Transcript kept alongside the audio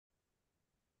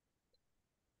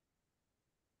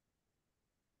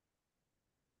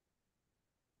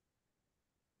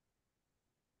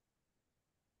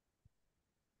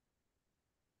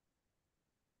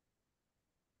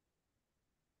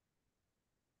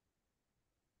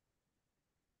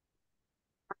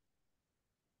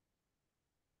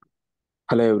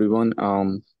Hello everyone.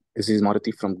 This is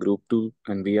Maruti from Group2,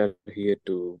 and we are here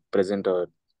to present our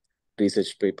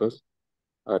research papers,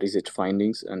 research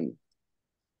findings, and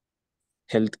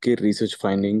healthcare research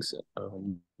findings.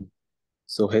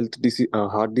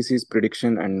 Heart disease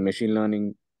prediction and machine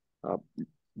learning uh,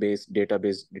 based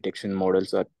database detection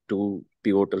models are two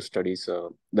pivotal studies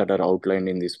that are outlined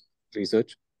in this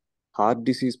research. Heart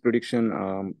disease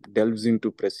prediction delves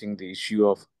into pressing the issue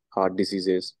of heart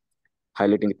diseases,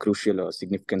 highlighting the crucial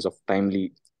significance of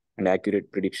timely and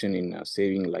accurate prediction in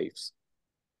saving lives.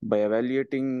 By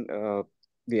evaluating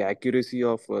the accuracy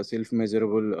of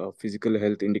self-measurable physical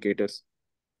health indicators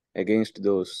against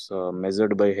those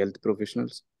measured by health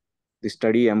professionals, the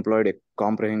study employed a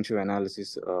comprehensive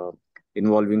analysis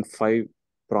involving five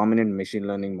prominent machine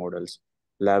learning models,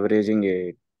 leveraging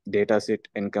a dataset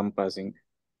encompassing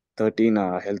 13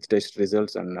 health test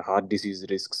results and heart disease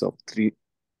risks of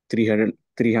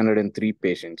 303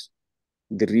 patients.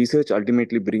 The research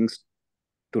ultimately brings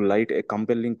to light a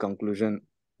compelling conclusion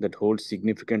that holds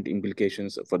significant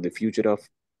implications for the future of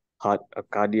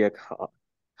cardiac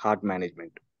heart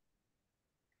management.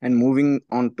 And moving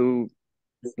on to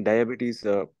diabetes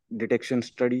detection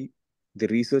study, the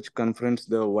research confronts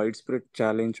the widespread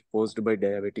challenge posed by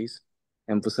diabetes,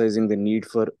 emphasizing the need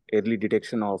for early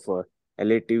detection of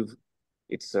relative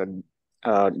its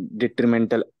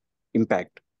detrimental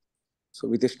impact. So,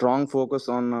 with a strong focus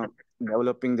on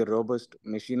developing the robust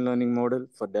machine learning model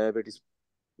for diabetes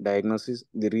diagnosis,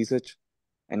 the research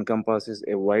encompasses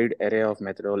a wide array of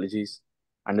methodologies,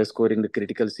 underscoring the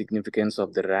critical significance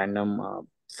of the random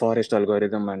forest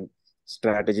algorithm and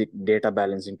strategic data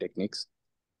balancing techniques.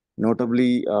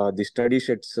 Notably, the study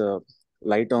sheds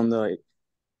light on the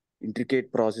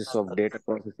intricate process of data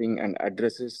processing and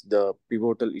addresses the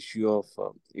pivotal issue of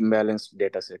imbalanced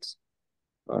data sets.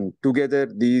 And together,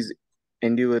 these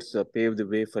endeavors pave the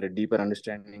way for a deeper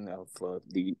understanding of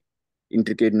the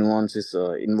intricate nuances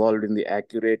involved in the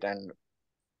accurate and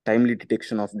timely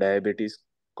detection of diabetes,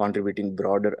 contributing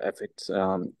broader effects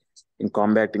in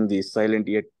combating the silent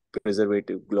yet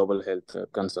preservative global health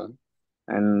concern.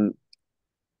 And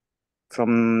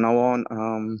from now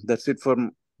on, that's it for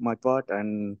my part.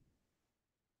 And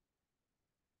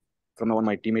from now on,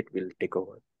 my teammate will take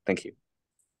over. Thank you.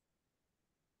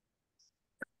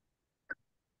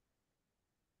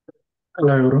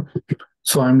 Hello, everyone.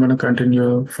 So I'm going to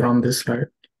continue from this slide.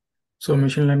 So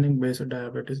machine learning based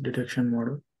diabetes detection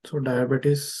model. So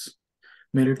diabetes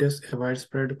mellitus, a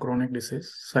widespread chronic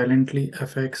disease, silently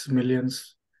affects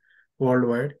millions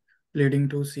worldwide, leading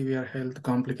to severe health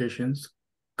complications.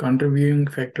 Contributing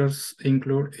factors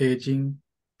include aging,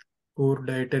 poor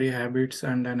dietary habits,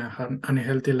 and an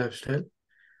unhealthy lifestyle.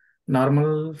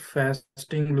 Normal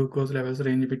fasting glucose levels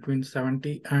range between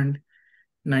 70 and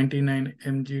 99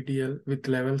 mgdl with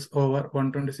levels over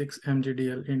 126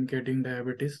 mgdl indicating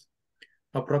diabetes.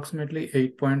 Approximately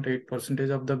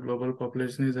 8.8% of the global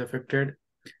population is affected,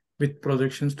 with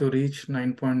projections to reach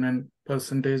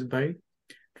 9.9% by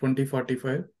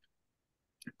 2045.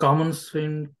 Common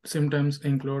symptoms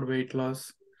include weight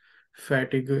loss,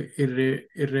 fatigue,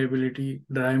 irritability,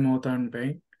 dry mouth, and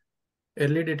pain.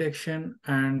 Early detection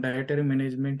and dietary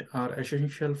management are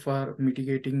essential for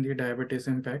mitigating the diabetes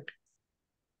impact.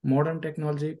 Modern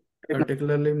technology,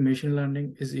 particularly machine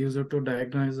learning, is used to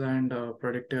diagnose and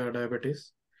predict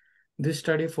diabetes. This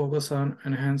study focuses on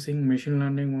enhancing machine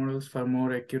learning models for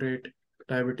more accurate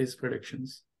diabetes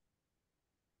predictions.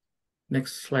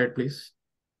 Next slide, please.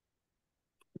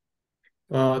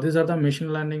 These are the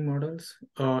machine learning models.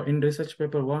 In research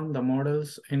paper 1, the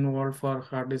models involved for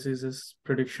heart diseases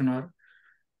prediction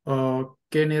are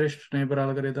k-nearest neighbor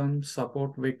algorithm,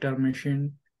 support vector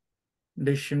machine,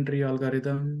 decision tree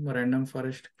algorithm, random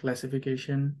forest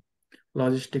classification,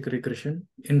 logistic regression.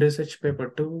 In research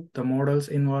paper 2, the models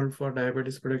involved for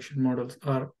diabetes prediction models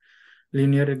are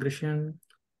linear regression,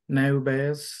 naive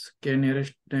Bayes,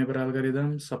 k-nearest neighbor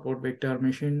algorithm, support vector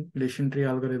machine, decision tree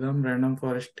algorithm, random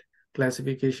forest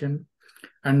classification,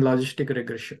 and logistic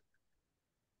regression.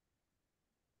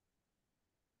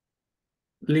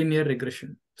 Linear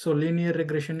regression. So linear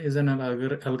regression is an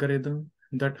algorithm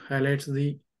that highlights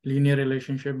the linear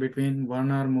relationship between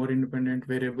one or more independent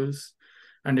variables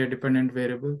and a dependent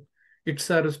variable. It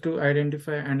serves to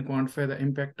identify and quantify the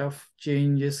impact of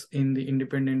changes in the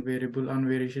independent variable on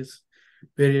variations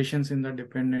in the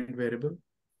dependent variable,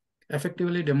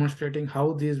 effectively demonstrating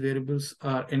how these variables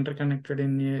are interconnected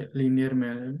in a linear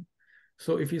manner.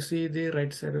 So if you see the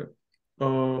right side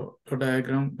a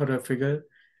diagram or a figure,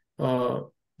 uh,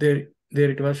 there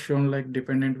it was shown like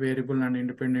dependent variable and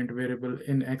independent variable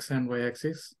in x and y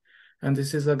axis, and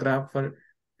this is a graph for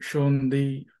shown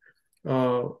the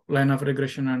line of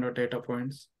regression and data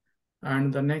points.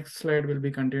 And the next slide will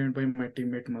be continued by my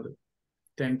teammate Madhu.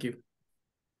 Thank you.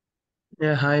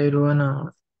 Yeah, hi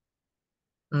everyone.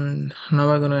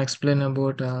 Now I'm gonna explain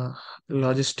about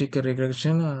logistic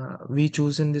regression. We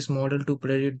choose in this model to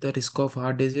predict the risk of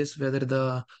heart disease, whether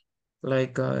the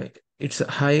like it's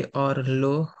high or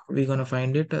low. We're gonna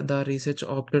find it. The research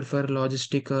opted for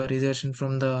logistic regression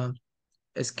from the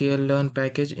sklearn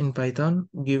package in Python,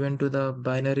 given to the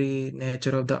binary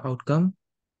nature of the outcome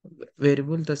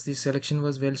variable. Thus, the selection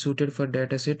was well suited for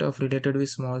dataset of related with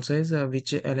small size,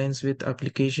 which aligns with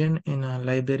application in a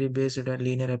library-based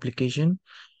linear application,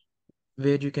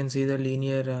 where you can see the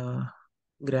linear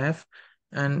graph.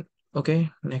 And okay,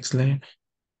 next slide.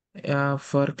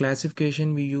 For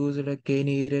classification, we use the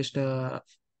k-nearest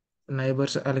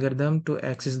neighbors algorithm to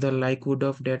access the likelihood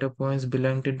of data points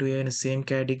belonging to a same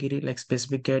category, like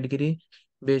specific category,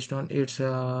 based on its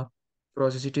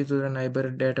prosperity to the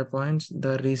neighbor data points.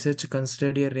 The research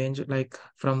considered a range like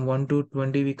from 1 to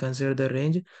 20. We consider the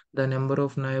range, the number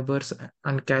of neighbors,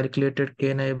 and calculated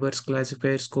k neighbors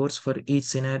classifier scores for each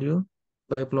scenario.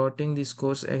 By plotting the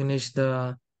scores against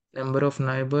the number of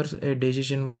neighbors, a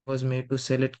decision was made to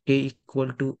select k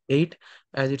equal to 8,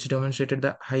 as it's demonstrated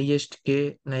the highest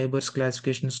k neighbors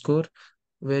classification score,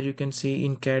 where you can see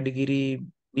in category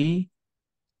B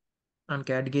and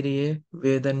category A,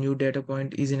 where the new data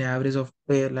point is an average of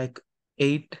like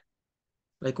 8.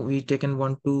 Like we taken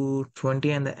 1 to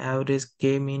 20 and the average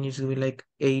k mean is like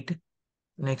 8.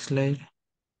 Next slide.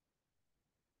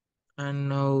 And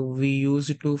now we use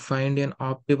it to find an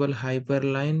optimal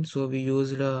hyperline. So we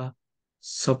used a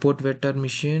support vector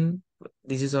machine.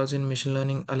 This is also in machine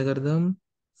learning algorithm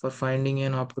for finding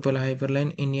an optimal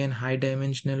hyperline in a high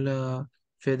dimensional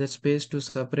feather space to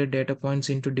separate data points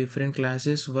into different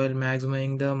classes while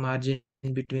maximizing the margin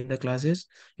between the classes.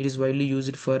 It is widely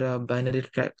used for binary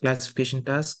classification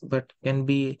tasks, but can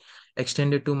be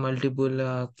extended to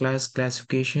multiple class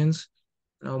classifications.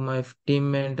 Now my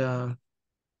teammate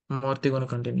Marty gonna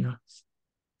continue.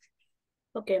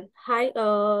 Okay. Hi.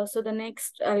 So the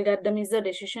next algorithm is the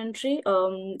decision tree.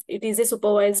 It is a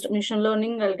supervised machine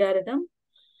learning algorithm.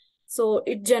 So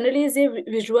it generally is a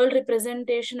visual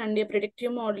representation and a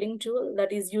predictive modeling tool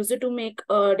that is used to make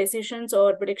decisions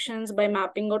or predictions by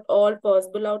mapping out all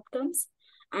possible outcomes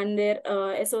and their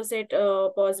associate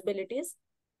possibilities.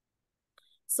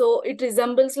 So it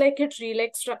resembles like a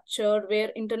tree-like structure where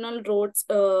internal roads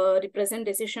represent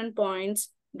decision points,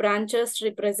 branches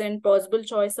represent possible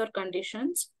choice or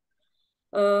conditions.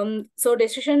 So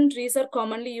decision trees are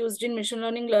commonly used in machine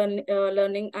learning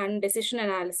learning and decision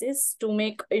analysis to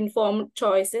make informed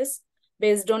choices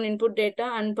based on input data,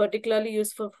 and particularly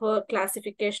useful for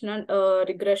classification and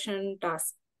regression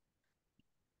tasks.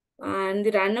 And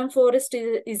the random forest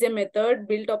is a method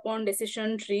built upon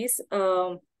decision trees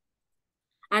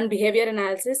and behavior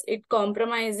analysis. It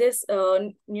compromises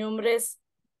numerous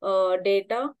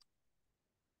data.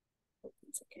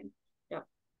 One second. Yeah,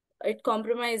 it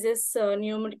compromises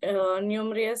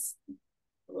numerous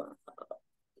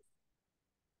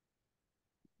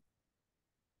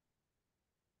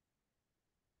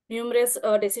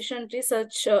decision trees,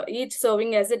 such each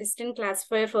serving as a distinct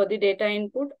classifier for the data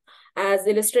input, as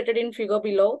illustrated in figure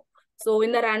below. So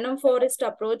in the random forest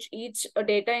approach, each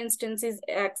data instance is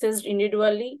accessed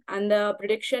individually, and the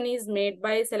prediction is made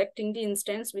by selecting the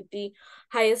instance with the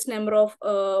highest number of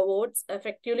votes,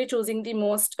 effectively choosing the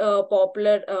most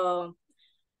popular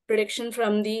prediction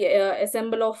from the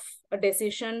assemble of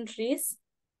decision trees.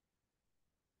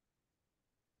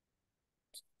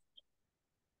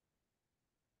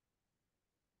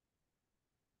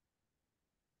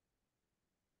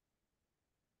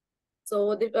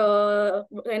 So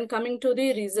when coming to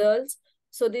the results,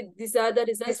 so these are the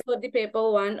results for the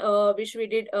paper one, which we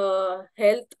did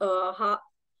health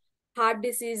heart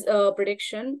disease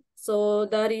prediction. So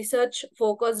the research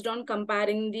focused on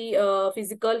comparing the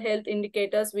physical health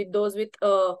indicators with those with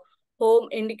home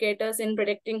indicators in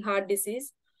predicting heart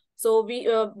disease. So we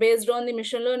based on the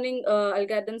machine learning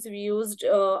algorithms we used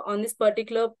on this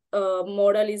particular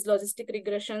model is logistic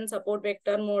regression, support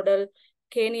vector model,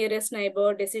 k nearest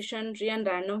neighbor, decision tree, and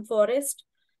random forest.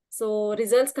 So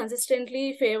results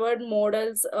consistently favored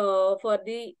models for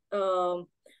the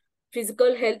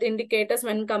physical health indicators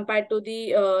when compared to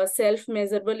the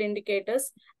self-measurable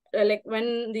indicators. Like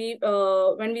when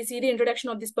we see the introduction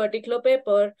of this particular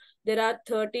paper, there are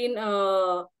 13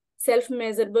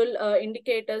 self-measurable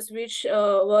indicators which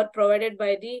were provided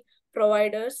by the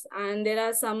providers, and there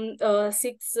are some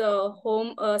 6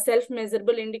 home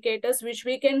self-measurable indicators which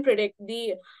we can predict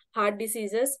the heart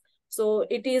diseases. So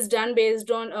it is done based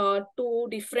on two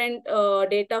different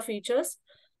data features.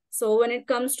 So when it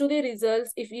comes to the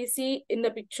results, if we see in the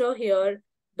picture here,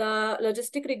 the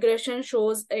logistic regression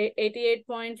shows a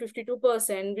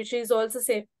 88.52%, which is also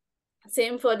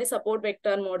same for the support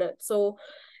vector model. So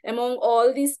among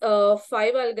all these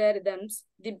five algorithms,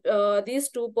 these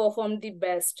two performed the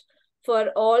best for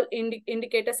all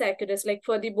indicators accuracy, like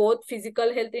for the both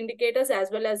physical health indicators as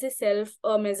well as the self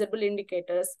measurable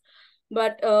indicators.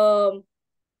 But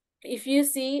if you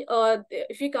see,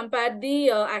 if you compare the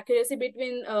accuracy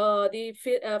between the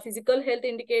physical health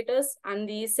indicators and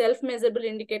the self-measurable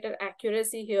indicator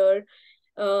accuracy here,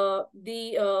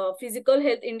 the physical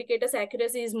health indicators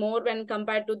accuracy is more when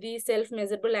compared to the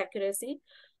self-measurable accuracy.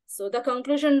 So the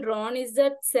conclusion drawn is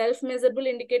that self-measurable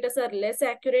indicators are less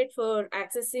accurate for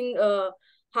accessing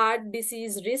heart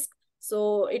disease risk.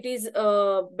 So it is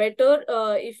better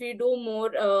if we do more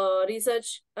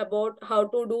research about how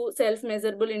to do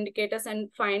self-measurable indicators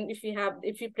and find if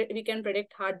we can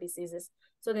predict heart diseases.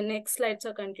 So the next slides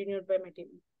are continued by Matthew.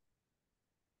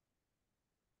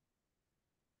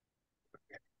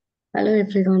 Hello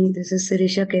everyone, this is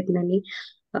Sirisha Ketnani.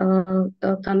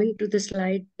 Coming to the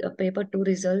slide, paper 2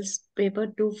 results. Paper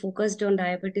 2 focused on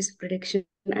diabetes prediction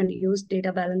and used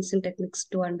data balancing techniques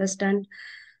to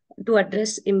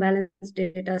address imbalanced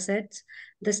data sets.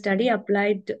 The study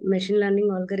applied machine learning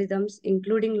algorithms,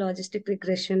 including logistic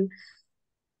regression,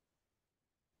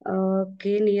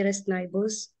 k nearest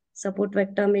neighbors, support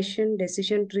vector mission,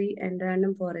 decision tree, and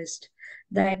random forest.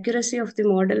 The accuracy of the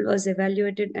model was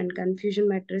evaluated and confusion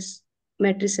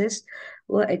matrices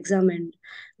were examined.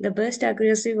 The best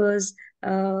accuracy was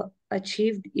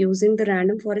achieved using the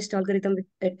random forest algorithm with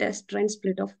a test train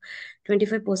split of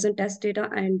 25% test data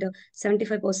and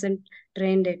 75%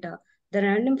 train data. The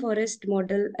random forest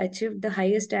model achieved the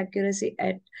highest accuracy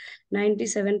at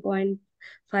 97.54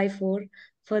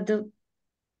 for the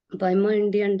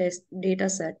Indian data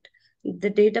set. The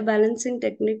data balancing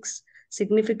techniques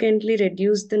significantly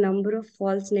reduced the number of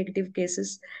false negative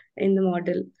cases in the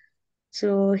model.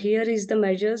 So here is the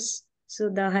measures. So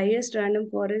the highest random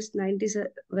forest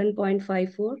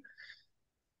 97.54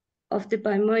 of the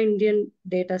Indian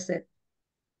data set.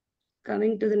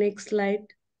 Coming to the next slide.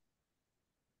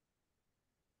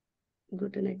 Go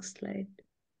to next slide.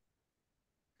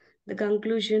 The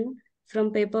conclusion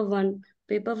from paper 1.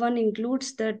 Paper 1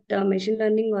 includes that machine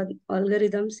learning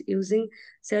algorithms using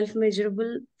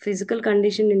self-measurable physical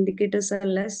condition indicators are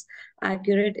less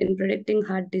accurate in predicting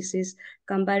heart disease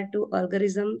compared to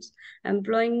algorithms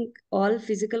employing all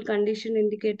physical condition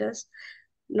indicators.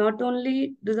 Not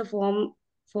only do the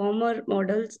former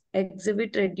models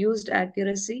exhibit reduced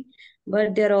accuracy,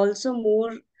 but they are also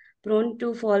more prone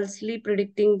to falsely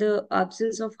predicting the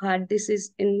absence of heart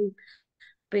disease in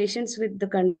patients with the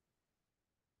condition.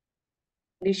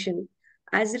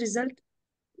 As a result,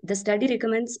 the study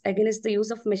recommends against the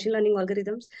use of machine learning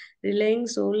algorithms relying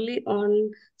solely on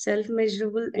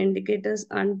self-measurable indicators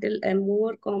until a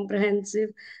more comprehensive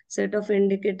set of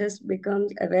indicators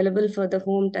becomes available for the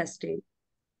home testing.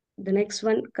 The next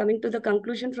one, coming to the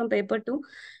conclusion from paper 2.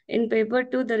 In paper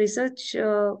 2, the research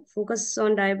focuses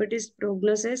on diabetes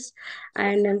prognosis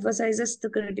and emphasizes the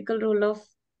critical role of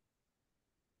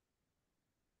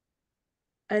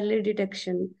early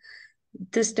detection.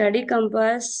 The study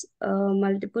compares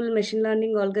multiple machine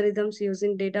learning algorithms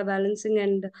using data balancing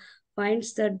and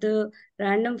finds that the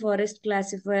random forest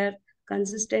classifier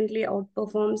consistently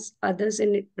outperforms others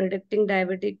in predicting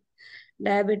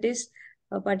diabetes,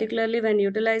 particularly when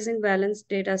utilizing balanced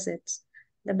data sets.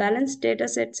 The balanced data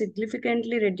set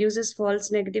significantly reduces false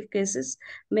negative cases,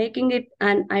 making it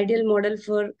an ideal model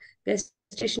for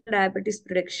gestational diabetes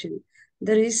prediction.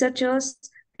 The researchers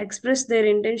expressed their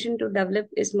intention to develop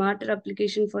a smarter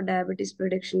application for diabetes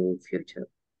prediction in future.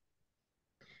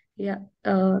 Yeah,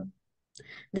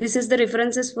 this is the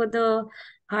references for the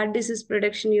heart disease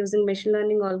prediction using machine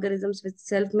learning algorithms with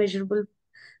self-measurable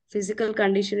physical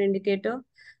condition indicator.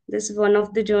 This is one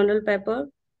of the journal paper.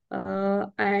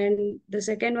 And the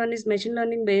second one is machine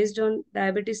learning based on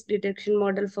diabetes detection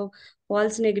model for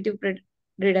false negative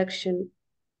reduction.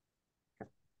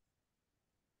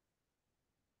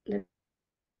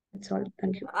 That's all.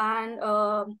 Thank you. And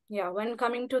yeah, when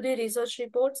coming to the research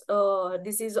reports,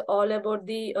 this is all about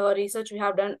the research we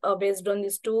have done based on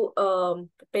these two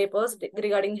papers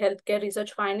regarding healthcare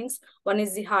research findings. One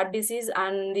is the heart disease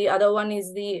and the other one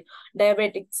is the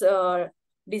diabetics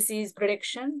disease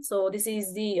prediction. So this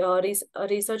is the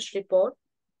research report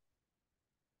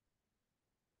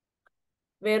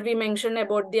where we mention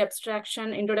about the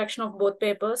abstraction, introduction of both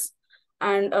papers,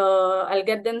 and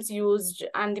algorithms used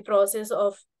and the process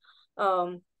of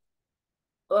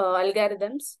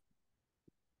algorithms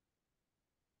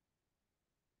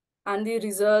and the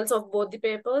results of both the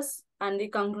papers and the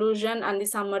conclusion and the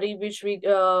summary, which we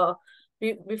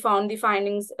found the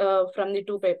findings from the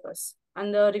two papers,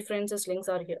 and the references links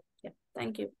are here. Yeah,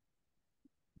 thank you.